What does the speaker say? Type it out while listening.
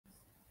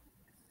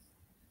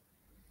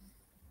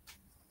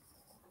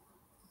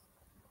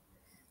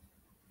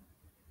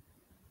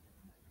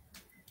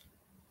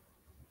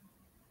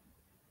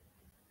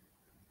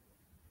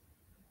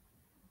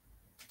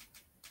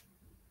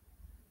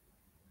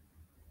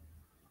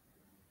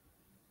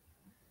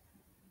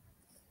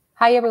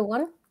Hi,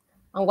 everyone,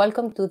 and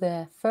welcome to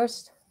the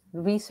first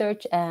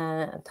research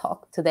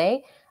talk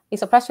today.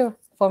 It's a pleasure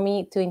for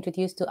me to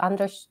introduce to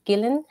András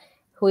Gilyén,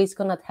 who is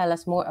going to tell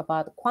us more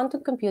about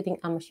quantum computing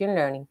and machine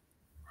learning.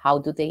 How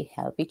do they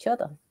help each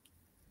other?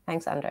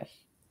 Thanks, András.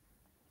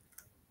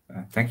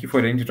 Thank you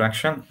for the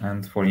introduction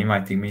and for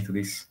inviting me to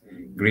this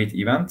great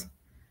event.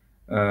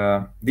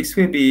 This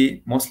will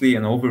be mostly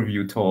an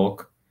overview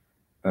talk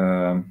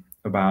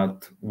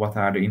about what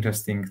are the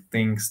interesting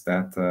things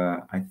that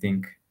I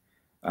think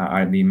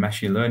are in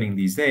machine learning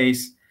these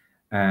days,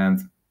 and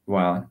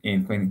well,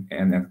 in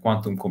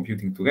quantum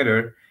computing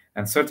together.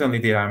 And certainly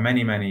there are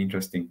many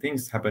interesting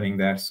things happening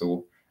there.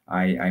 So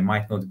I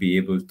might not be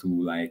able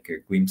to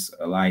glimpse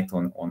a light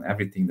on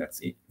everything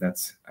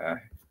that's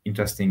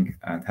interesting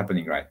and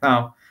happening right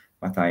now,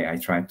 but I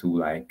try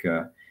to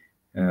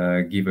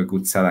give a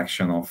good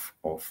selection of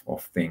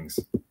things.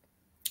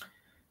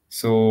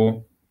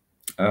 So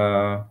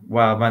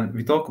well, when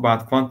we talk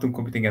about quantum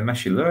computing and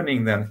machine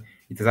learning, then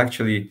it has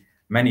actually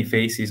many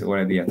phases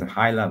already at a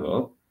high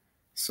level.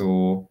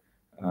 So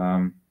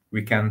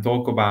we can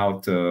talk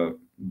about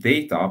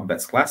data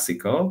that's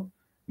classical,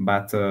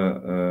 but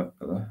a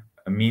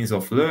means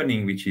of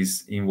learning which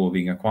is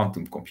involving a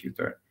quantum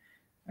computer.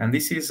 And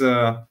this is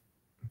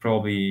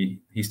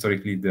probably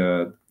historically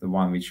the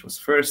one which was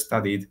first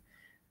studied.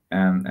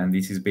 And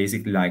this is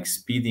basically like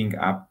speeding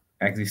up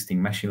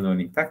existing machine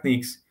learning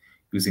techniques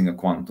using a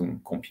quantum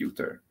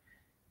computer.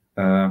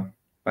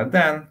 But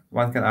then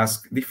one can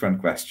ask different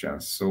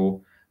questions.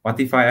 So what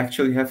if I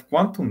actually have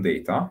quantum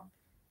data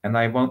and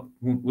I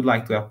would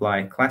like to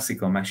apply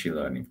classical machine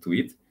learning to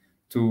it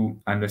to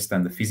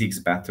understand the physics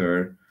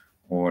better,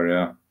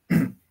 or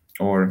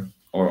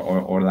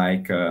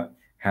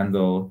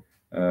handle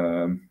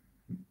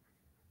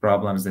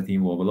problems that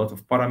involve a lot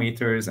of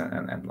parameters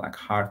and like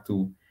hard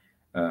to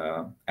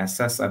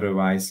assess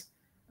otherwise,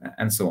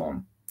 and so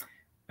on.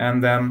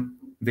 And then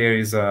there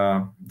is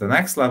the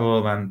next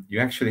level when you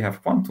actually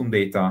have quantum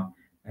data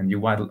and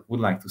you would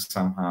like to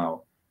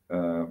somehow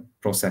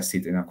process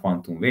it in a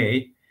quantum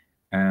way.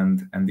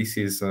 And this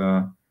has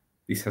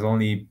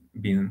only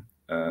been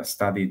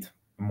studied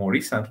more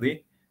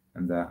recently.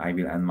 And I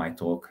will end my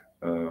talk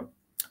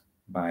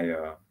by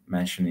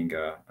mentioning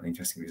an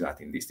interesting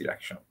result in this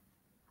direction.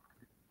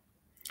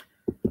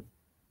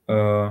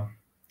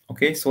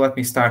 Okay, so let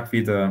me start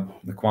with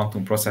the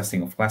quantum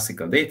processing of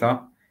classical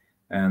data.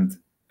 And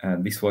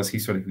this was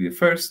historically the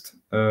first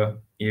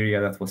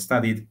area that was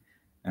studied,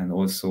 and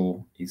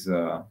also is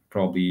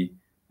probably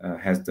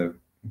has the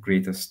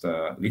greatest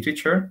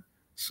literature.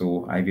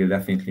 So I will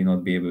definitely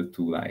not be able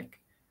to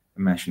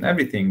mention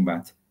everything,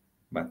 but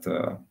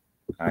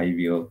I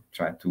will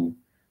try to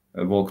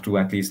walk through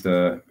at least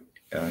the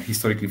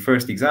historically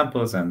first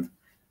examples and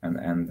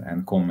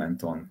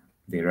comment on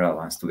their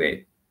relevance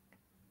today.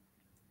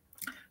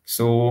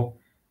 So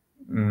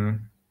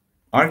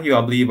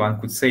arguably, one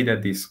could say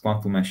that this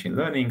quantum machine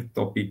learning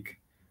topic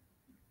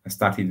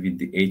started with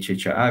the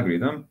HHL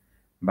algorithm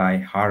by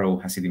Harrow,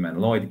 Hasidim, and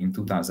Lloyd in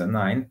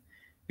 2009,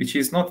 which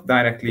is not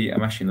directly a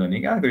machine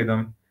learning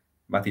algorithm,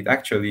 but it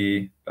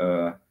actually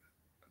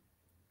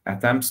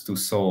attempts to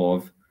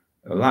solve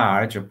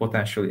a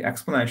potentially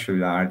exponentially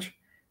large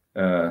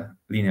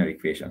linear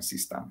equation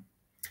system,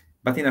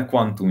 but in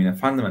a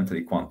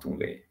fundamentally quantum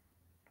way.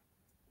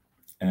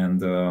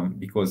 And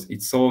because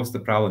it solves the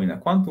problem in a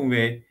quantum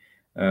way,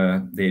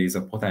 there is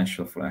a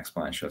potential for an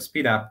exponential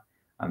speedup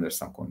under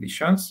some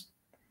conditions,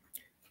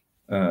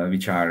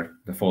 which are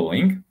the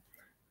following: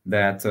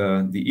 that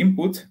the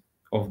input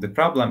of the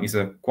problem is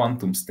a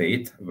quantum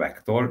state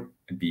vector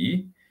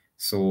B.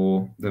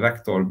 So the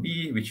vector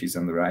B, which is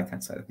on the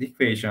right-hand side of the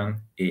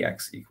equation,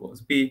 AX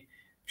equals B,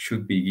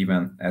 should be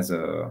given as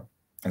a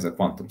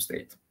quantum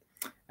state.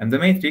 And the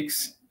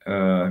matrix,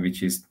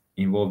 which is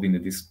involved in the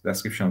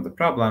description of the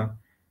problem,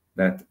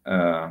 that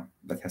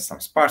has some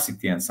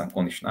sparsity and some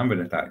condition number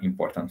that are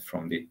important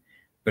from the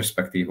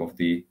perspective of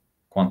the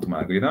quantum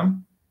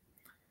algorithm.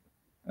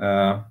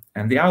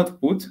 And the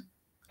output,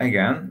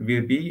 again,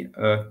 will be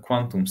a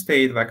quantum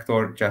state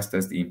vector, just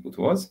as the input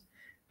was.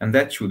 And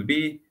that should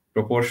be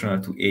proportional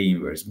to A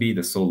inverse B,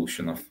 the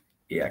solution of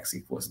AX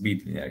equals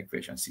B linear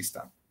equation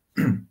system.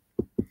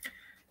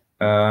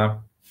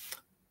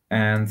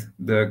 And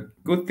the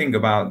good thing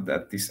about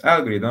that this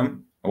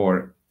algorithm,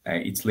 or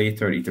its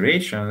later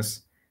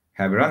iterations,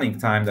 have a running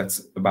time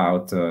that's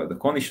about the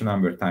condition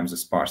number times the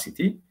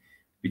sparsity,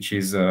 which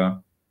is,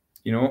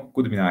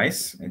 could be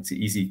nice. It's an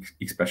easy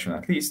expression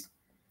at least.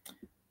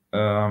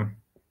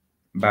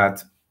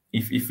 But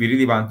if we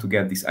really want to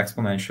get this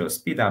exponential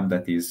speedup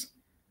that is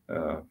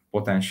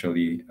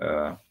potentially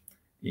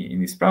in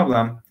this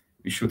problem,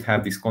 we should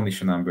have this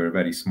condition number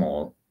very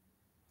small,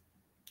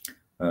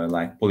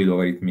 like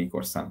polylogarithmic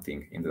or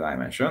something in the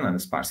dimension, and the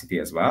sparsity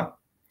as well.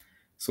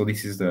 So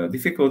this is the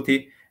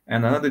difficulty.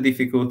 And another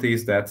difficulty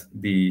is that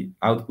the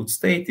output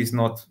state is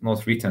not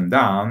written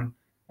down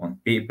on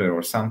paper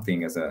or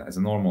something as a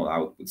normal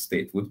output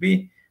state would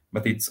be,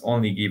 but it's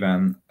only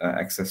given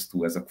access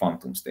to as a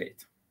quantum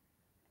state.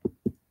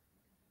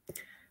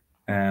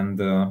 And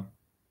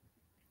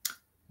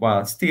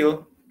while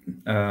still,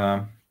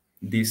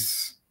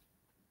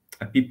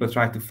 people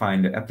try to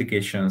find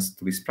applications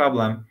to this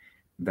problem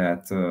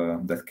that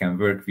that can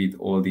work with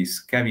all these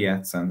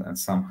caveats and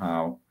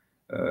somehow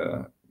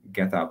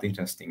get out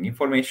interesting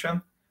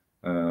information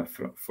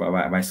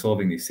by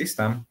solving this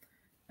system.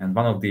 And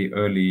one of the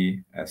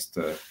earliest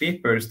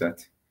papers, that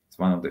is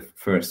one of the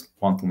first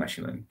quantum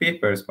machine learning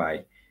papers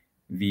by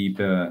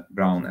Weber,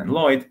 Brown, and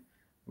Lloyd,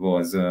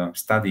 was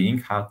studying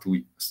how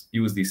to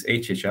use this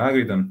HHL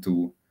algorithm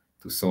to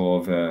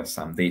solve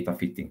some data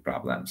fitting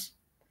problems.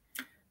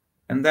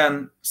 And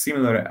then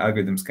similar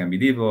algorithms can be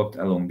developed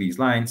along these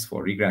lines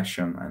for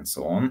regression and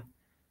so on.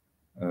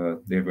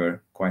 There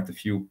were quite a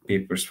few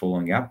papers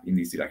following up in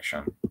this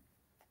direction.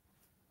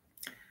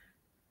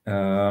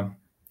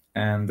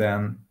 And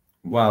then,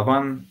 well,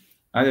 one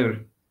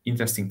other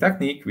interesting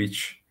technique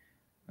which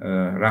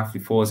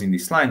roughly falls in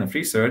this line of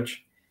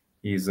research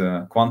is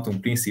quantum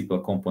principal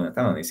component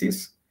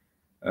analysis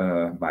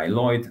by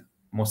Lloyd,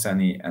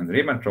 Mossany, and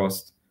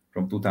Ravenscroft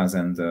from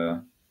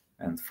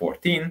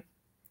 2014.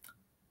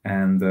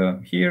 And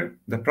here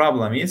the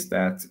problem is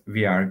that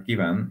we are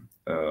given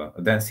a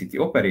density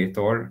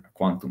operator, a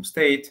quantum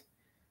state,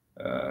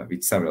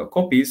 with several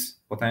copies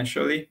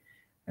potentially,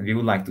 and we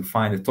would like to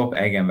find the top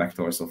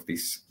eigenvectors of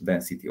these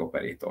density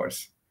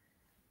operators.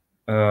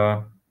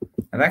 And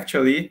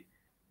actually,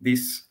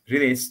 this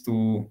relates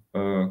to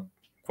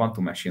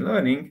quantum machine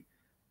learning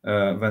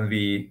when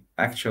we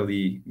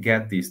actually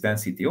get this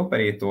density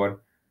operator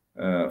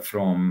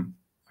from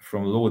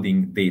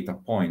loading data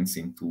points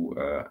into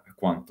a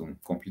quantum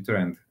computer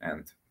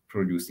and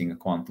producing a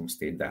quantum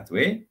state that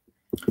way.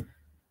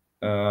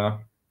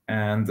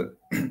 And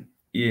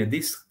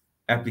this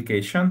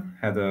application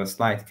had a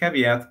slight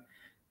caveat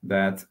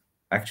that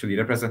actually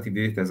representing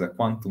it as a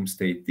quantum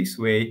state this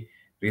way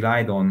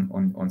relied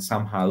on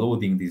somehow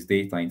loading this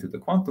data into the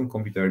quantum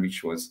computer,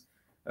 which was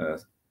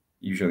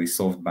usually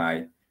solved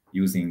by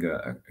using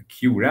a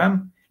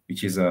QRAM,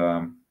 which is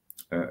a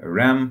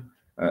RAM,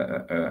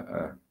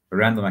 a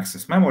random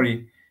access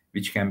memory,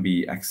 which can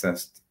be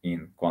accessed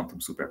in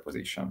quantum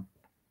superposition.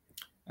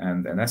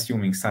 And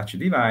assuming such a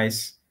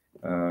device,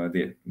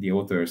 the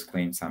authors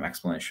claimed some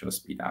exponential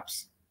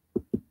speedups.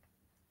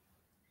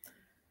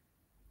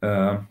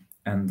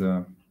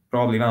 And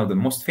probably one of the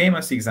most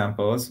famous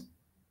examples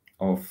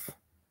of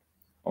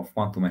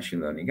quantum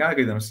machine learning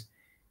algorithms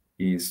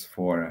is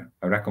for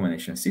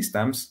recommendation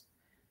systems,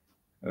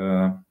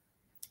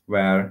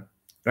 where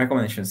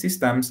recommendation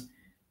systems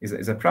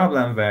is a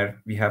problem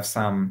where we have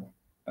some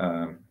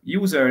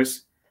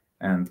users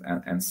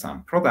and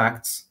some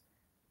products,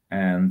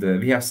 and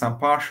we have some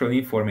partial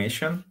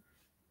information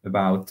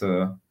about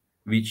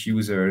which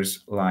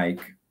users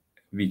like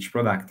which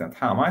product and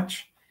how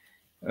much,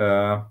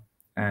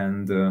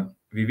 and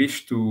we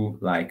wish to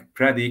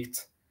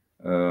predict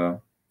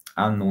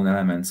unknown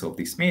elements of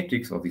this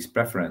matrix, of this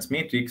preference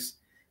matrix.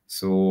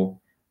 So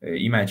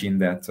imagine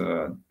that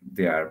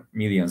there are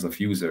millions of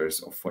users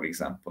of, for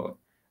example,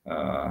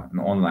 an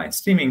online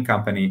streaming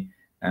company,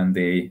 and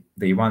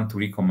they want to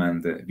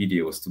recommend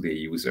videos to their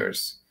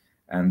users.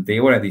 And they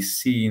already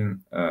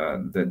seen,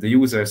 the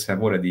users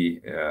have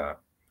already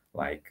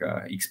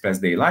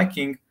expressed their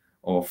liking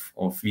of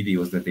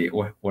videos that they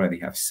already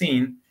have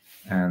seen.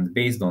 And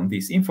based on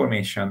this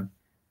information,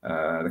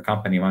 the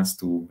company wants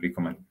to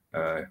recommend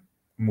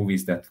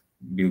movies that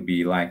will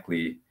be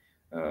likely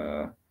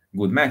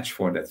good match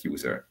for that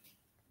user.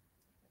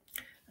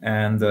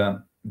 And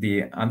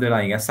the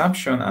underlying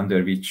assumption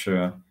under which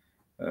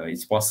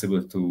it's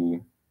possible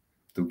to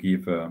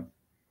give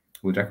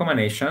good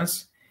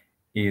recommendations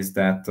is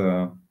that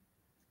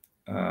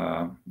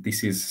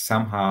this is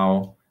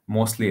somehow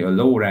mostly a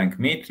low-rank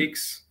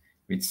matrix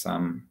with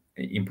some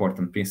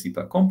important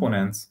principal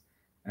components,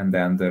 and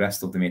then the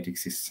rest of the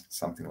matrix is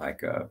something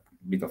like a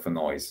bit of a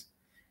noise.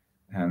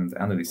 And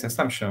under this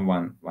assumption,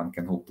 one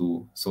can hope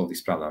to solve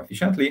this problem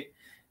efficiently.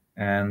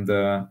 And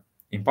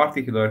in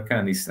particular,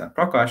 Kennedys and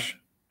Prakash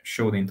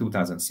showed in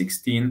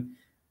 2016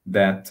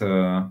 that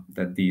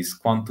these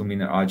quantum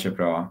linear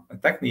algebra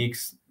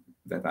techniques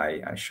that I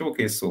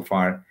showcased so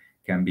far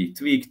can be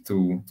tweaked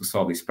to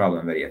solve this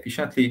problem very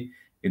efficiently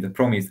with the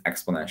promised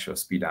exponential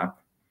speedup.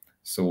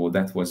 So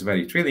that was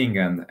very thrilling,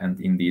 and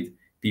indeed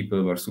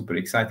people were super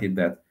excited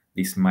that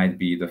this might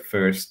be the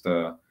first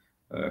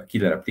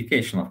killer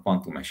application of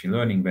quantum machine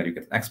learning where you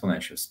get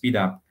exponential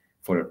speedup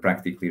for a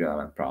practically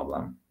relevant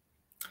problem.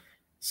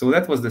 So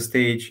that was the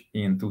stage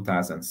in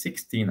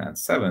 2016 and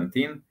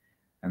 17,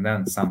 and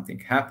then something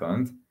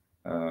happened.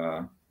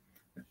 A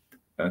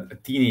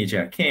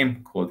teenager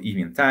came called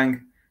Evin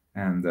Tang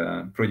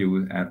and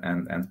produced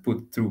and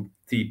put through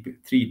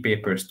three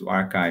papers to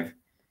archive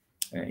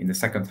in the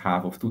second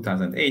half of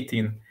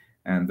 2018,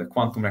 and the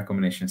quantum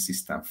recommendation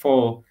system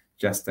fall,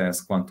 just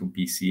as quantum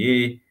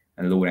PCA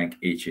and low-rank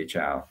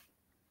HHL.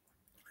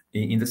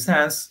 In the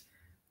sense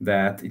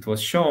that it was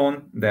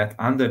shown that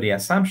under the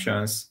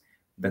assumptions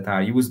that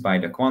are used by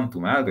the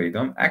quantum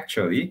algorithm,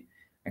 actually,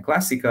 a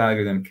classical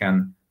algorithm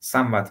can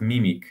somewhat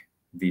mimic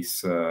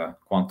this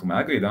quantum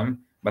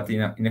algorithm, but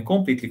in a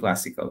completely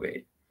classical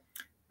way.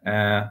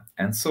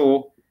 And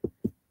so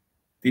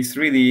this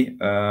really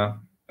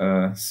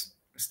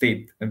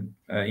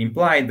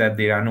implied that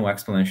there are no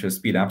exponential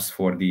speedups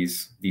for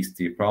these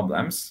three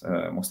problems,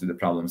 mostly the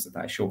problems that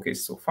I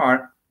showcased so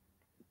far.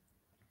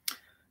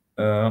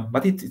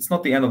 But it's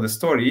not the end of the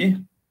story.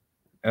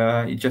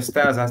 It just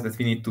tells us that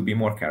we need to be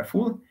more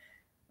careful.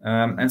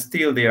 And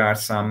still there are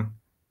some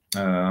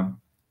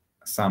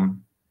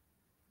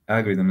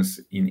algorithms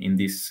in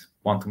this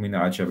quantum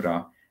linear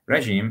algebra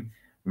regime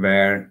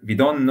where we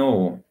don't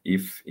know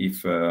if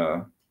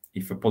a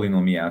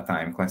polynomial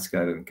time classical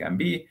algorithm can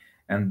be.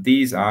 And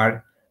these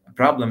are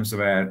problems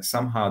where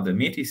somehow the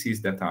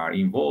matrices that are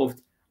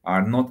involved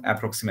are not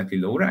approximately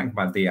low rank,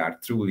 but they are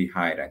truly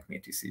high rank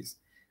matrices.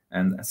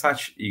 And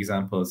such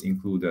examples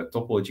include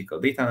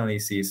topological data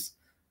analysis,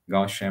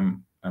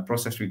 Gaussian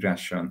process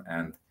regression,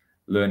 and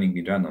learning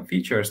with random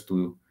features,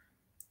 to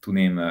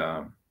name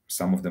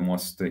some of the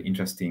most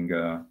interesting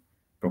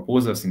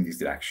proposals in this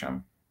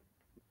direction.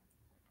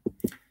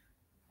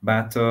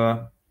 But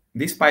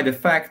despite the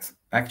fact,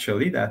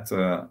 actually, that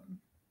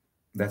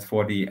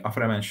for the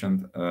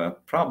aforementioned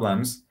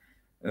problems,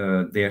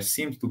 there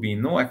seems to be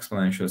no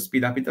exponential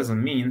speedup, it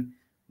doesn't mean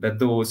that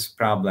those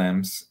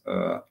problems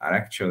are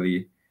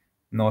actually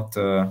not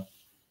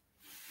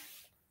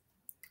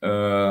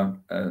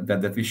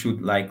that we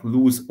should like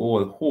lose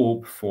all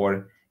hope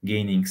for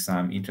gaining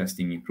some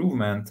interesting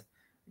improvement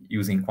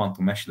using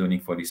quantum machine learning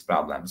for these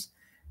problems.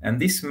 And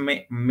this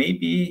may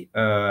be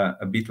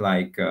a bit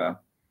like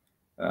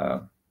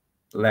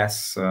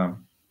less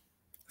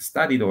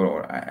studied,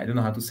 or I don't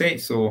know how to say.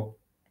 So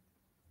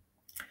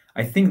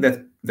I think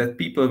that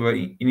people were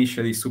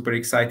initially super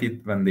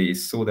excited when they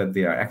saw that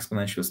there are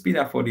exponential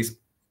speedup for these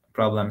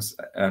problems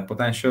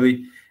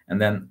potentially, and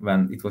then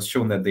when it was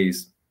shown that there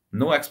is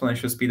no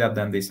exponential speedup,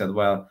 then they said,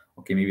 well,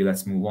 okay, maybe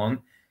let's move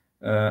on.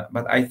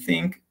 But I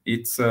think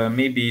it's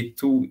maybe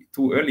too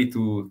early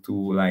to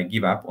like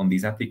give up on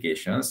these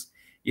applications,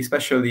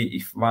 especially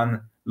if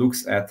one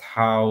looks at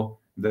how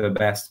the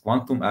best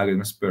quantum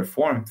algorithms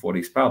perform for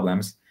these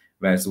problems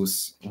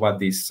versus what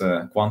these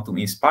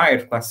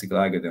quantum-inspired classical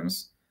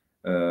algorithms,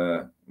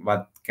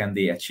 what can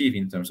they achieve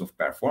in terms of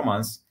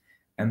performance.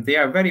 And they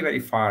are very, very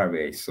far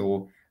away.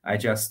 So I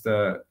just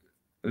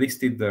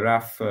listed the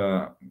rough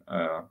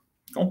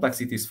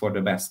complexities for the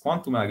best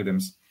quantum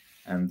algorithms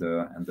and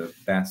the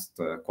best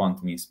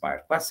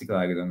quantum-inspired classical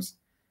algorithms,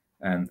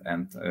 and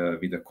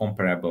with the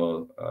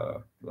comparable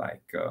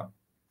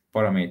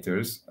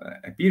parameters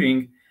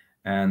appearing.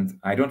 And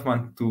I don't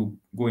want to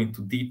go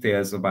into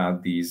details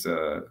about these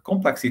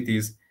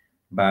complexities,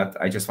 but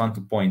I just want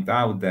to point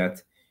out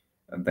that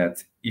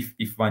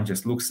if one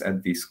just looks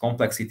at these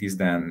complexities,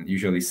 then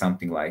usually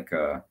something like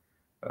a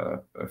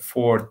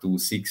 4 to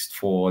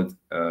 6-fold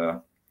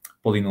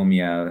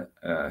polynomial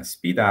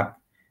speedup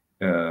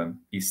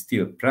is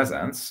still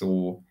present.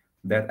 So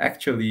that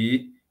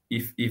actually,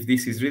 if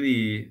this is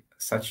really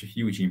such a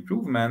huge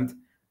improvement,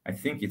 I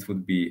think it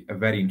would be a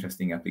very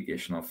interesting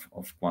application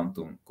of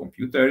quantum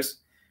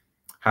computers.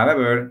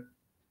 However,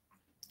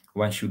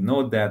 one should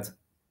note that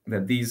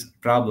these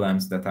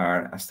problems that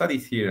are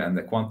studied here and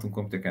the quantum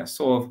computer can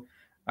solve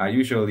are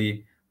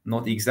usually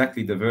not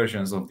exactly the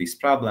versions of these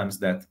problems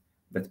that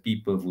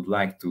people would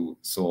like to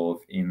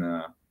solve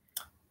in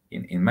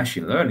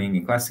machine learning,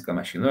 in classical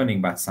machine learning,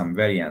 but some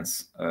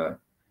variants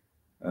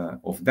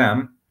of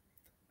them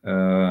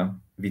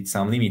with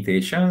some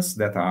limitations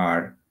that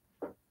are,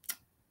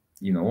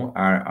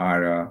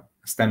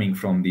 stemming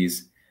from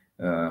these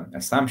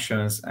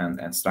assumptions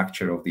and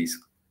structure of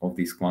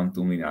these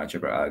quantum linear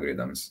algebra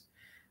algorithms.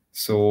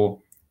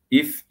 So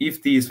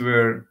if these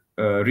were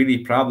really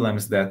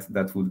problems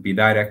that would be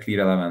directly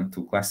relevant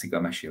to classical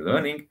machine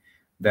learning,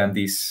 then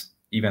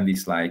even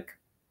these like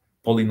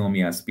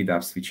polynomial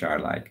speedups, which are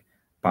like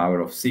power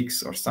of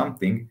 6 or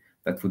something,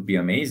 that would be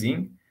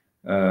amazing.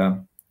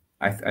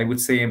 I would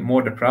say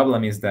more the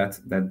problem is that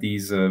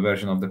these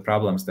version of the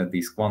problems that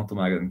these quantum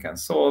algorithms can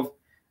solve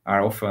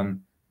are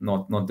often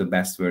not the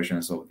best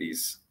versions of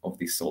these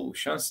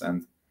solutions,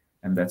 and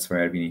that's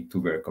where we need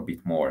to work a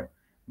bit more.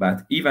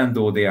 But even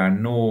though there are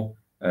no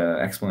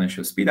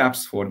exponential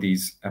speedups for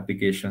these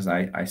applications,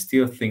 I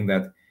still think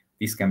that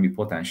this can be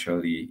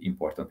potentially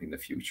important in the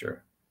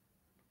future.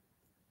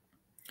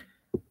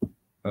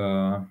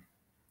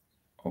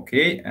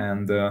 Okay,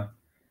 and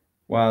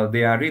while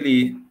there are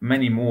really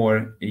many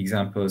more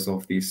examples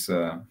of these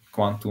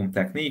quantum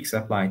techniques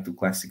applied to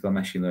classical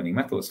machine learning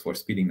methods for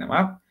speeding them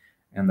up,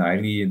 and I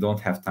really don't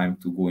have time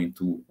to go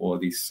into all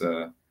these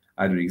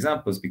other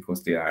examples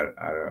because there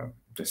are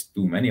just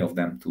too many of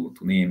them to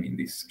name in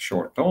this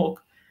short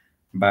talk.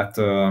 But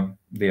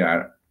there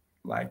are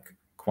like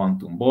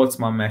quantum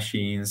Boltzmann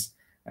machines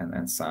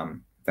and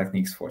some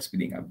techniques for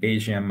speeding up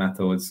Bayesian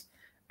methods,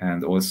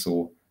 and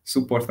also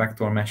support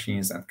vector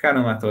machines and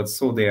kernel methods.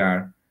 So there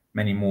are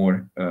many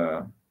more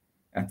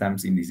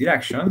attempts in these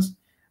directions.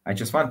 I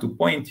just want to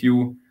point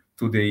you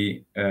to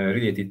the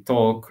related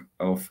talk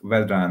of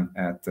Vedran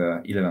at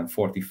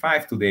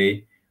 11:45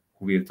 today,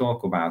 who will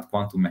talk about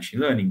quantum machine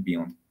learning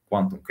beyond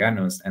quantum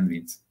kernels and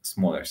with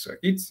smaller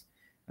circuits.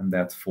 and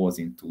that falls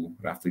into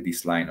roughly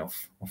this line of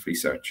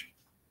research.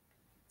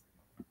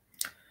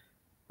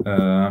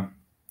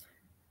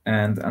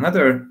 And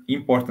another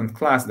important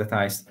class that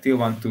I still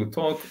want to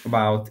talk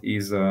about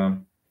is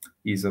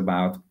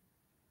about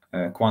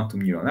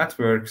quantum neural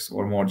networks,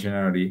 or more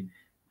generally,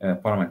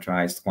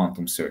 parameterized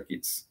quantum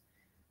circuits,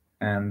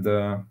 and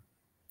the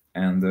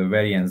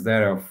variants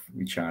thereof,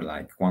 which are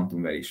like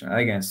quantum variation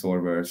elegance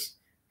solvers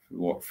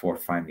for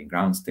finding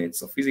ground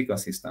states of physical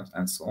systems,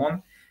 and so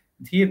on.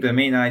 And here, the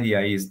main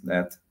idea is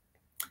that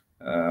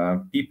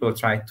people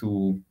try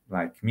to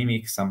like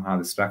mimic somehow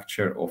the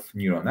structure of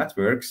neural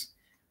networks,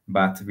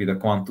 but with a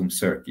quantum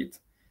circuit.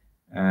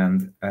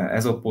 And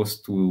as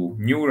opposed to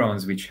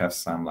neurons, which have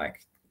some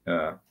like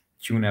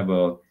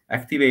tunable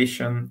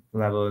activation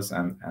levels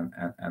and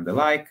the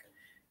like,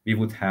 we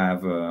would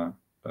have a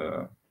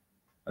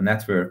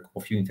network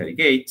of unitary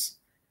gates,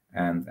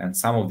 and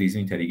some of these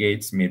unitary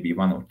gates, maybe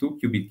 1 or 2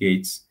 qubit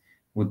gates,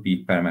 would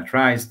be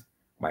parameterized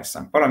by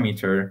some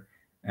parameter,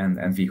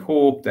 and we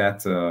hope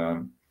that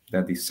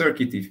that this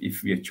circuit,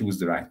 if we choose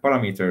the right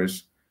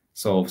parameters,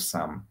 solves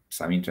some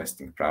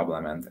interesting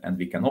problem, and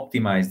we can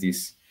optimize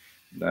this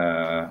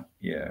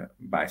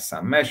by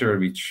some measure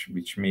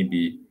which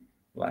maybe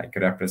like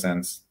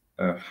represents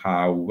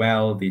how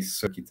well this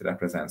circuit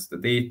represents the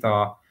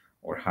data,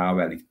 or how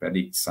well it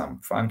predicts some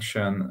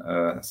function,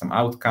 some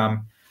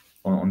outcome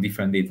on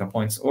different data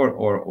points,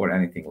 or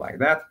anything like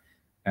that.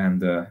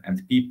 And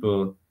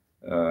people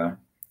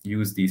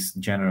use this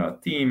general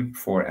theme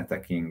for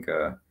attacking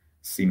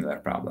similar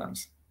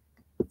problems.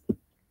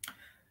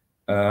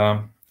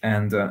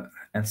 And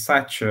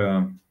such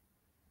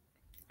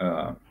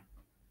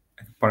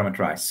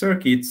parameterized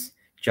circuits,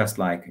 just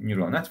like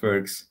neural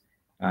networks,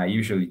 are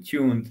usually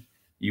tuned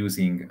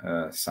using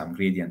some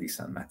gradient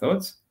descent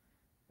methods.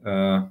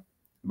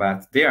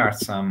 But there are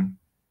some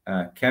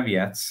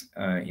caveats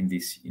in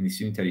this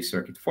unitary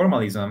circuit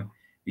formalism,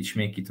 which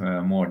make it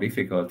more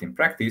difficult in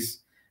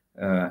practice.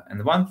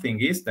 And one thing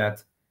is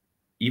that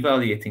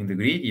evaluating the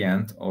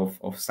gradient of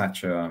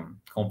such a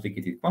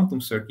complicated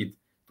quantum circuit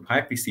to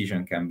high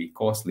precision can be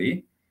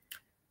costly.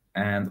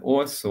 And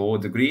also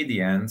the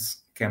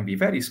gradients can be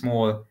very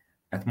small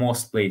at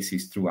most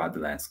places throughout the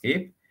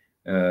landscape,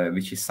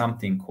 which is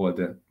something called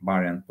the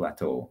Baayen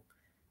plateau.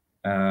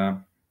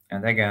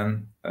 And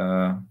again,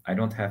 I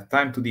don't have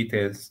time to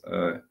details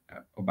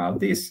about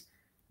this,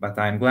 but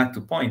I'm glad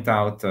to point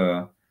out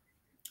a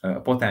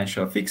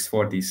potential fix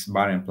for this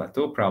Baayen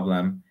plateau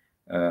problem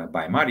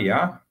by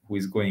Maria, who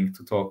is going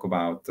to talk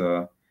about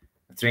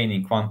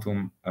training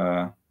quantum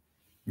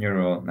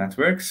neural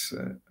networks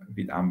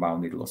with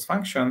unbounded loss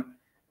function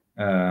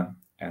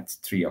at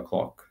 3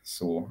 o'clock.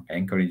 So I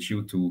encourage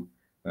you to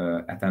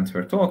attend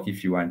her talk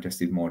if you are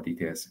interested in more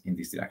details in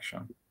this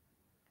direction.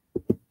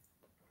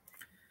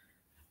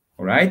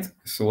 All right,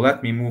 so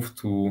let me move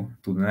to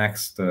the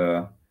next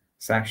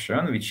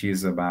section, which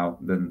is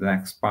about the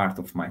next part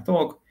of my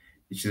talk,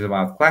 which is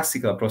about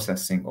classical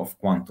processing of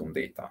quantum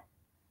data.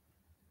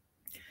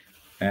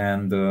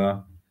 And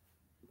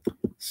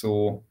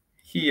so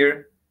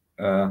here,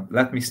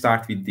 let me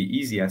start with the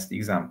easiest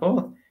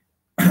example,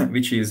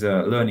 which is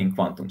learning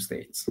quantum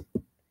states.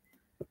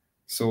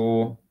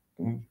 So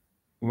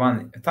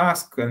one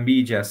task can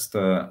be just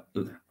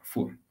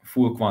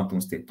full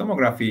quantum state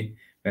tomography,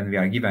 when we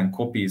are given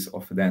copies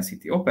of a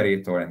density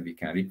operator, and we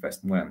can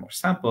request more and more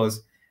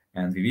samples,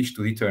 and we wish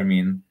to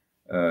determine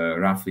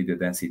roughly the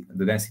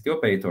density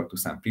operator to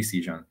some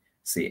precision,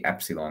 say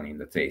epsilon in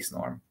the trace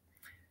norm.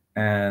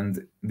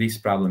 And this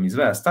problem is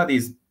well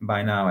studied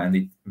by now,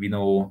 and we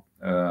know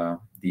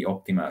the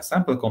optimal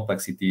sample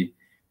complexity,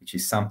 which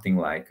is something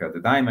like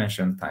the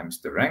dimension times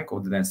the rank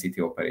of the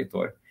density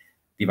operator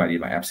divided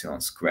by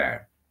epsilon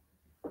square.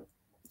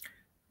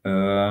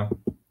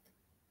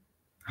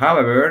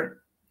 However,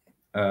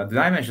 the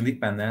dimension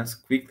dependence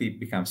quickly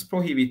becomes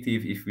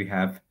prohibitive if we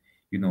have,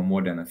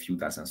 more than a few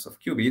dozens of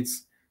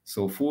qubits.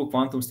 So full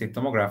quantum state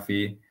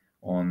tomography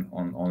on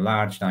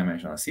large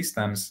dimensional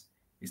systems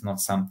is not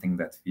something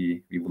that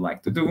we would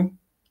like to do.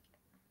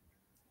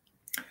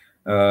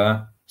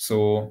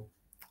 So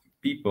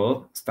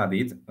people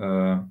studied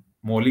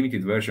more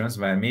limited versions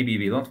where maybe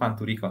we don't want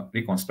to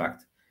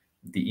reconstruct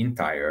the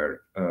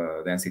entire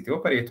density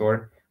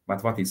operator,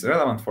 but what is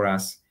relevant for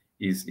us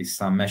is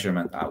some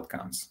measurement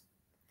outcomes.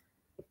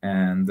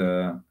 And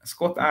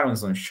Scott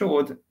Aronson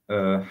showed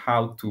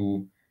how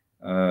to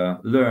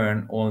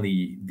learn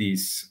only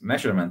these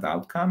measurement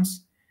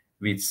outcomes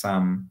with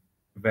some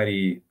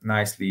very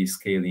nicely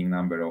scaling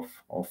number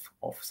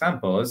of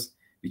samples,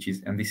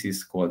 and this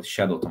is called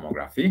shadow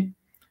tomography,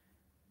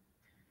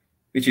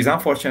 which is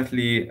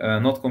unfortunately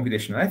not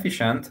computationally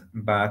efficient,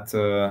 but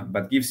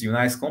gives you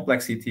nice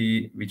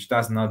complexity, which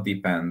does not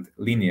depend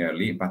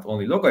linearly, but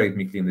only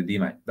logarithmically in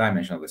the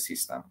dimension of the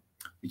system,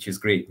 which is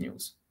great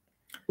news.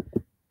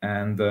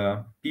 And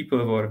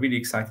people were really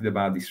excited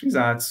about this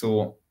result,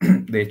 so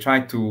they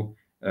tried to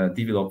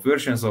develop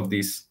versions of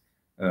this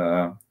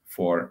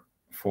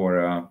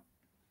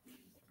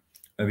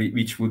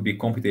which would be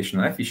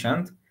computationally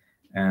efficient.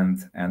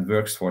 and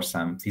works for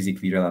some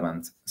physically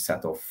relevant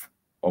set of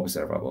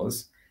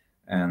observables.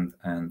 And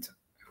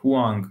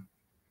Huang,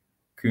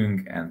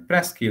 Kung, and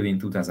Preskill in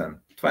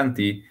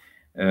 2020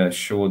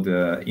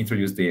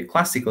 introduced the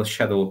classical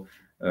shadow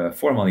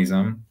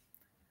formalism,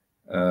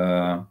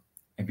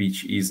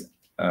 which is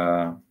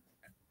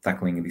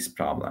tackling this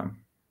problem.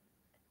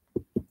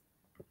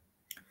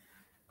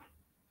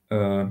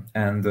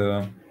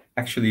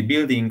 Actually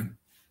building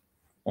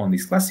on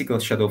this classical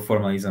shadow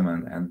formalism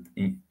and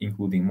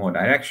including more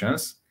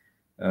directions,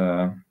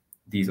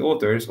 these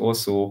authors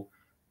also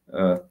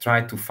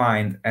try to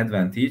find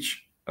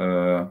advantage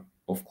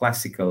of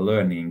classical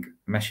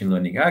machine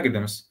learning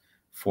algorithms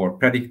for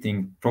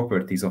predicting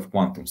properties of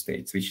quantum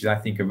states, which is, I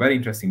think, a very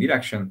interesting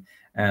direction.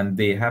 And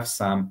they have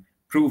some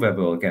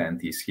provable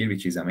guarantees here,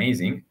 which is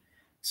amazing.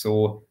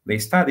 So they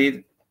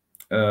studied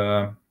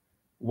how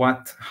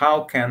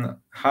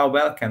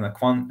well can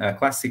a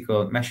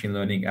classical machine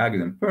learning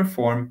algorithm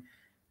perform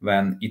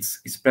when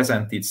it's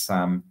presented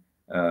some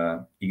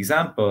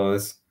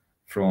examples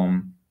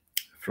from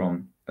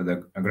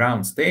the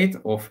ground state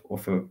of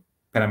a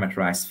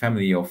parameterized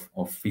family of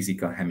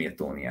physical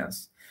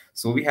Hamiltonians.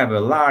 So we have a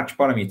large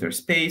parameter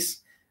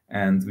space,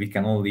 and we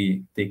can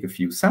only take a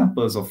few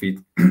samples of it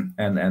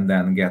and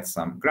then get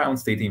some ground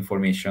state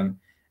information.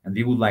 And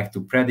we would like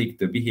to predict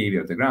the behavior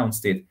of the ground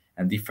state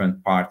and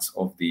different parts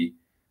of the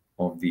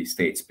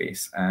state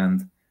space.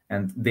 And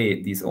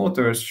these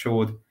authors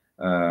showed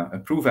a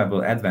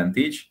provable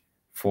advantage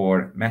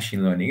for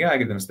machine learning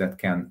algorithms that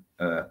can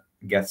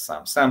get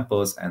some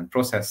samples and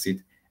process it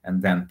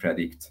and then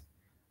predict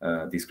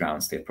these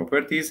ground state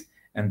properties.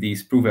 And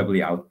these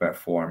provably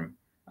outperform,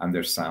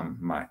 under some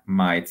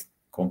mild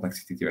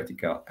complexity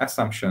theoretical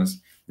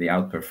assumptions, they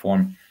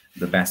outperform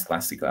the best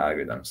classical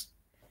algorithms.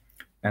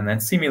 And then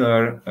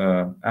similar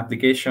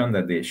application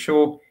that they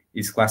show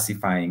is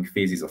classifying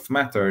phases of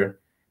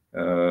matter.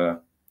 And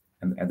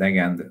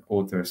again, the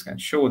authors can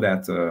show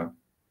that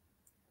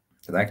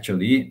that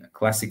actually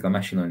classical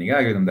machine learning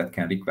algorithm that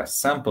can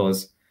request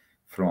samples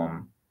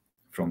from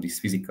these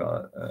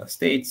physical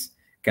states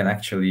can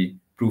actually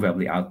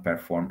provably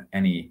outperform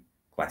any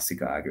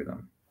classical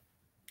algorithm.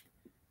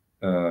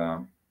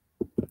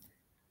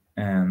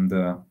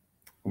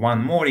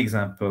 One more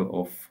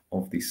example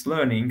of this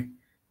learning,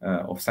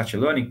 of such a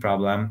learning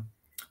problem,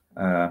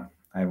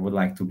 I would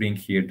like to bring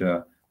here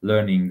the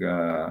learning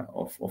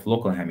of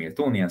local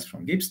Hamiltonians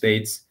from Gibbs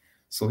states.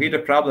 So here the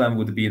problem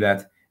would be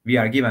that we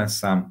are given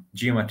some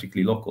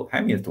geometrically local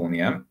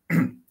Hamiltonian,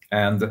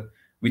 and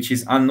which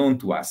is unknown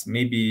to us.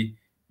 Maybe,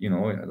 you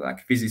know, like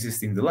a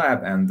physicist in the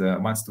lab and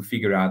wants to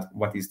figure out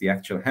what is the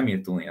actual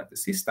Hamiltonian of the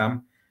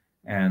system,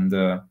 and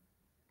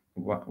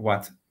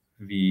what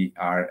we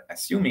are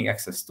assuming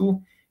access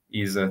to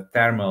is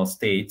thermal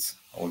states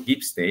or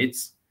Gibbs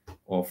states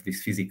of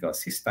this physical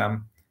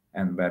system,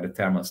 and where the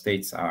thermal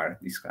states are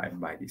described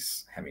by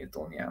this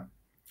Hamiltonian.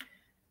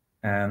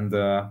 And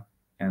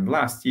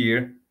last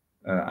year,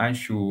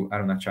 Anshu,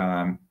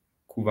 Arunachalam,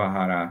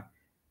 Kuvahara,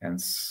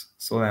 and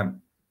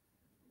Solem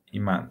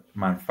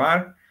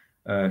Manfar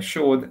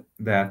showed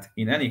that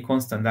in any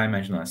constant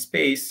dimensional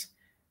space,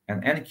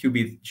 an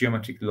n-qubit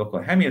geometrically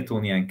local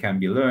Hamiltonian can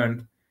be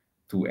learned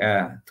to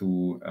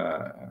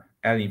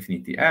L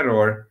infinity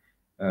error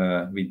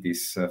with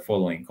this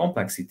following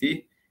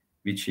complexity,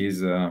 which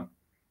is,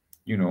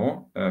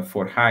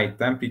 for high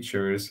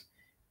temperatures,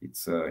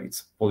 it's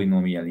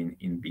polynomial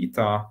in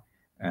beta,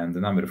 and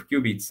the number of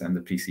qubits and the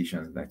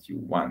precision that you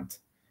want.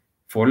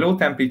 For low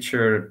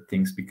temperature,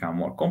 things become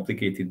more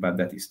complicated, but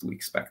that is to be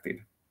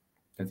expected.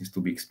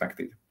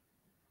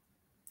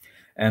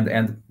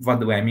 And what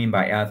do I mean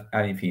by L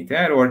infinity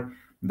error?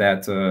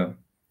 That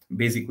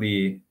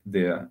basically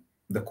the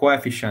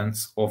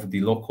coefficients of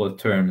the local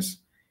terms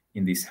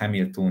in this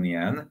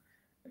Hamiltonian,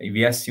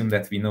 we assume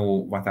that we know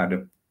what are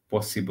the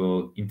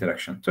possible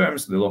interaction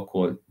terms, the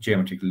local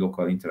geometrically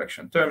local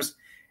interaction terms,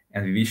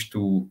 and we wish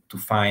to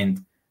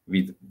find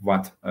with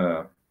what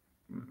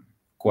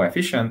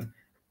coefficient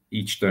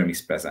each term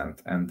is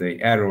present. And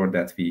the error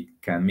that we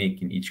can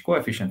make in each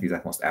coefficient is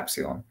at most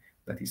epsilon.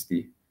 That is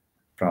the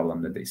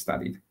problem that they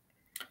studied.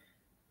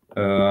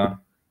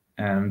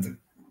 And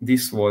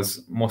this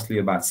was mostly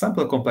about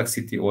sample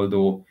complexity,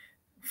 although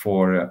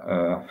for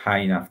high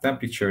enough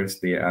temperatures,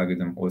 the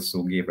algorithm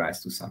also gave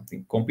rise to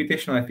something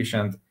computational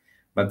efficient,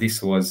 but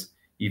this was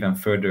even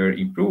further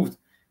improved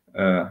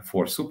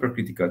for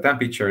supercritical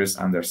temperatures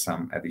under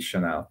some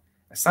additional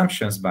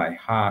assumptions by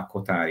Ha,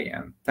 Kotari,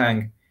 and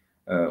Tang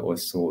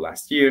also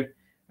last year,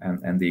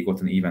 and they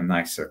got an even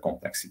nicer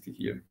complexity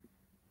here.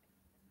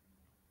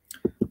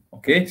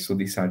 Okay, so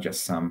these are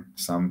just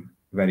some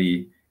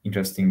very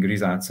interesting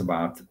results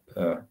about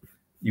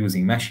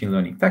using machine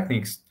learning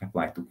techniques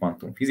applied to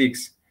quantum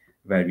physics,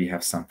 where we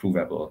have some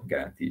provable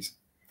guarantees.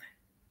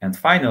 And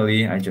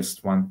finally, I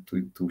just want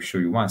to show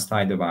you one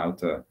slide about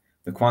the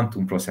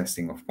quantum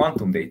processing of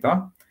quantum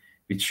data,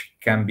 which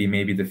can be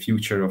maybe the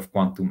future of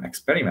quantum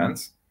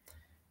experiments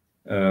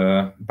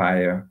enhanced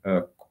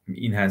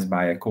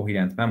by a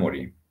coherent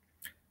memory.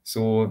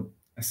 So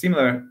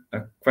similar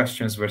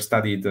questions were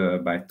studied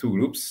by 2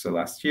 groups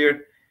last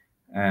year,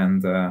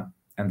 and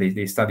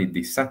they studied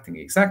this setting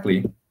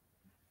exactly.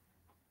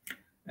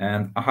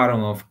 And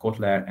Aharonov,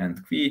 Kotler,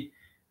 and Qui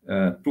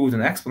proved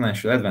an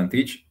exponential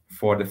advantage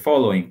for the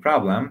following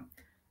problem,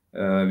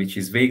 which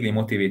is vaguely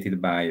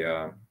motivated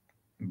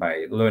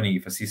by learning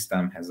if a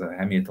system has a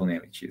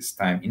Hamiltonian which is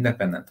time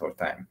independent or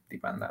time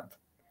dependent.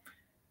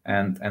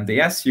 And they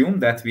assume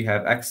that we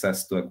have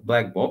access to a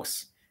black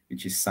box,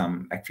 which is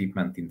some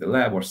equipment in the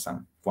lab or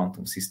some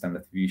quantum system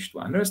that we wish to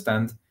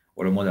understand,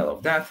 or a model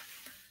of that.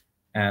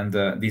 And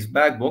this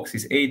black box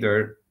is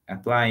either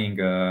applying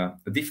a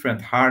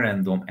different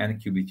Haar-random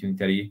n-qubit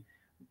unitary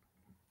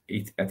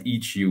at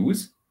each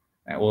use,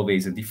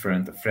 always a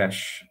different,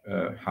 fresh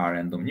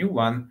Haar-random new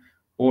one,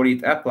 or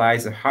it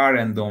applies a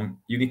Haar-random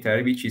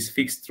unitary which is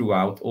fixed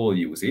throughout all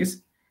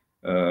uses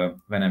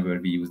whenever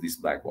we use this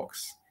black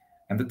box.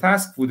 And the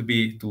task would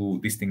be to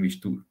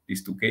distinguish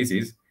these two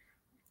cases.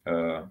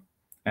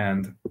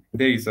 And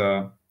there is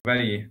a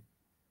very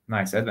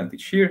nice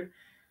advantage here.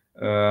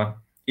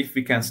 If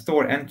we can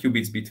store n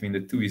qubits between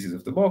the 2 uses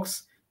of the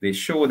box, they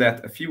show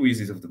that a few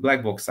uses of the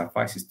black box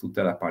suffices to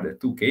tell apart the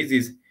 2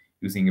 cases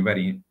using a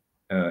very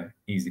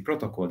easy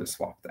protocol, the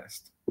swap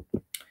test.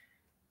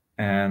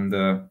 And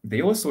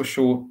they also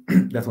show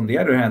that, on the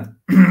other hand,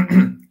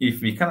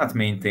 if we cannot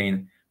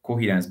maintain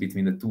coherence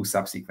between the 2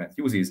 subsequent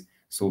uses,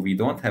 so we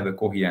don't have a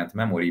coherent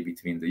memory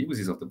between the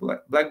uses of the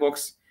black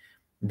box,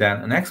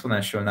 then an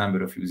exponential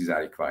number of uses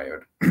are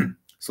required.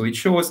 So it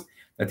shows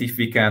that if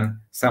we can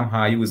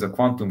somehow use a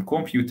quantum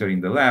computer in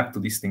the lab to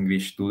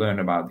learn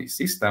about this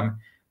system,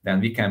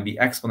 then we can be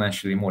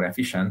exponentially more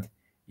efficient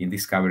in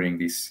discovering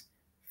this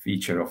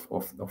feature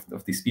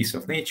of this piece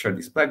of nature,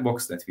 this black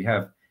box that we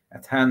have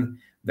at hand,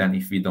 than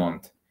if we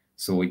don't.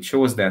 So it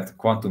shows that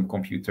quantum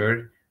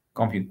computers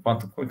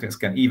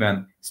can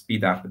even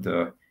speed up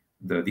the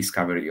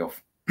discovery of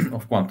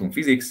quantum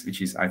physics,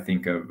 which is, I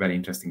think, a very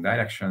interesting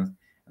direction.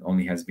 It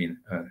only has been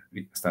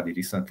studied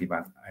recently,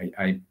 but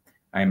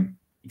I'm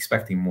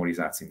expecting more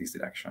results in this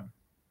direction.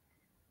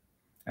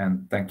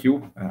 And thank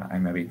you.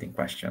 I'm awaiting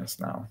questions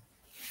now.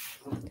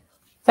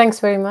 Thanks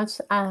very much,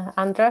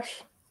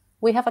 András.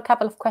 We have a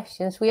couple of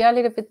questions. We are a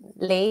little bit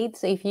late,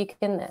 so if you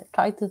can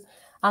try to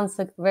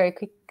answer very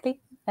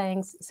quickly.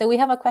 Thanks. So we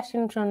have a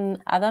question from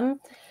Adam.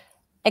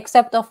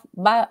 Except of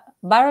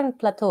Barron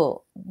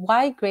plateau,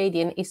 why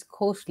gradient is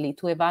costly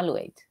to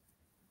evaluate?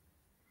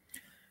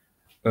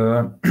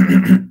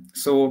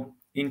 So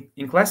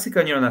in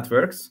classical neural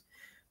networks,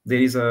 there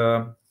is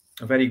a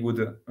very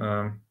good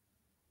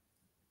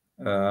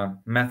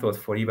method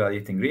for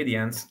evaluating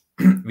gradients,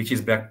 which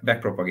is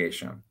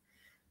backpropagation.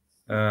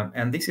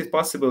 And this is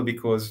possible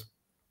because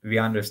we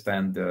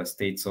understand the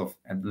states of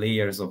and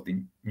layers of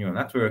the neural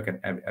network at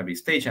every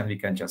stage, and we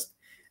can just,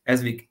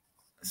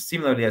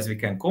 similarly as we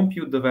can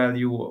compute the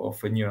value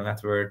of a neural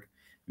network,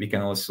 we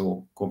can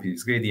also compute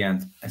its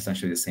gradient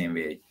essentially the same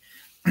way.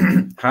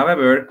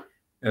 However,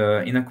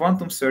 in a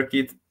quantum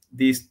circuit,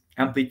 these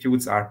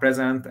amplitudes are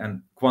present,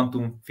 and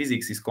quantum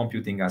physics is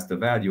computing us the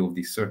value of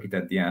this circuit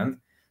at the end.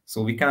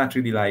 So we cannot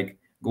really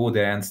go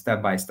there and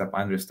step by step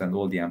understand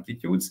all the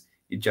amplitudes.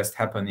 It's just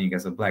happening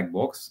as a black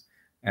box,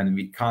 and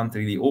we can't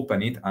really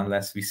open it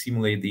unless we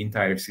simulate the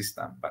entire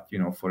system. But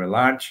for a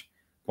large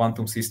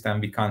quantum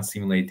system, we can't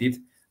simulate it.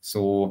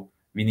 So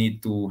we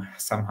need to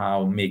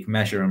somehow make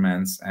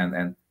measurements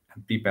and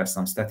prepare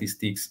some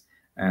statistics,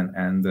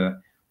 and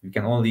we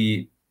can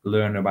only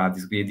learn about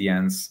these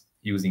gradients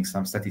using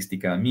some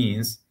statistical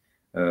means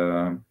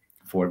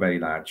for very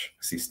large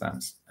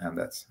systems, and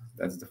that's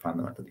the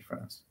fundamental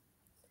difference.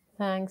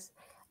 Thanks.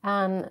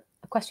 And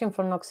a question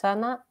from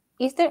Oksana.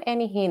 Is there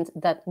any hint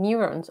that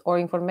neurons or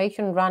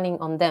information running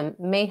on them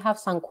may have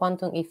some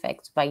quantum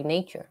effects by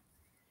nature?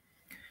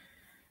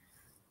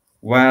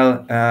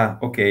 Well,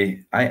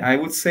 okay, I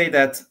would say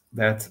that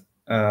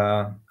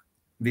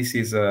this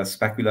is a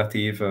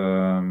speculative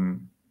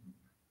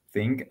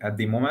thing at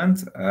the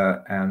moment,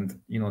 and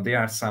there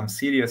are some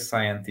serious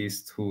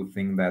scientists who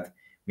think that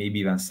maybe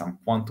even some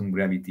quantum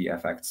gravity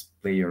effects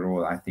play a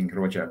role. I think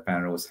Roger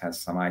Penrose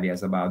has some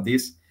ideas about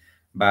this,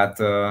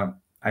 but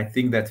I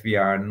think that we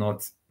are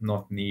not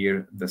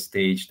near the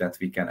stage that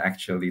we can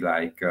actually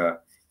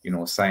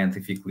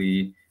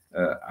scientifically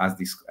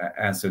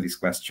answer this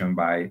question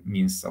by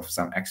means of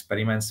some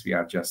experiments. We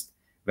are just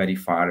very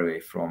far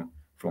away from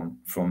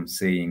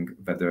saying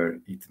whether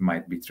it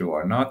might be true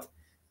or not.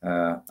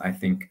 I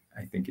think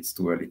it's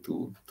too early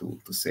to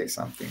say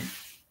something.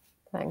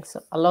 Thanks.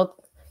 A lot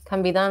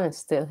can be done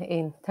still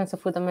in terms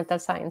of fundamental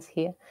science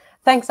here.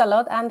 Thanks a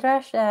lot,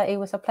 András. It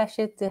was a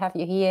pleasure to have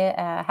you here.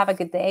 Have a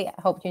good day.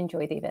 I hope you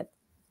enjoyed it.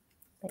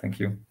 Thank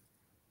you.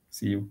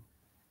 See you.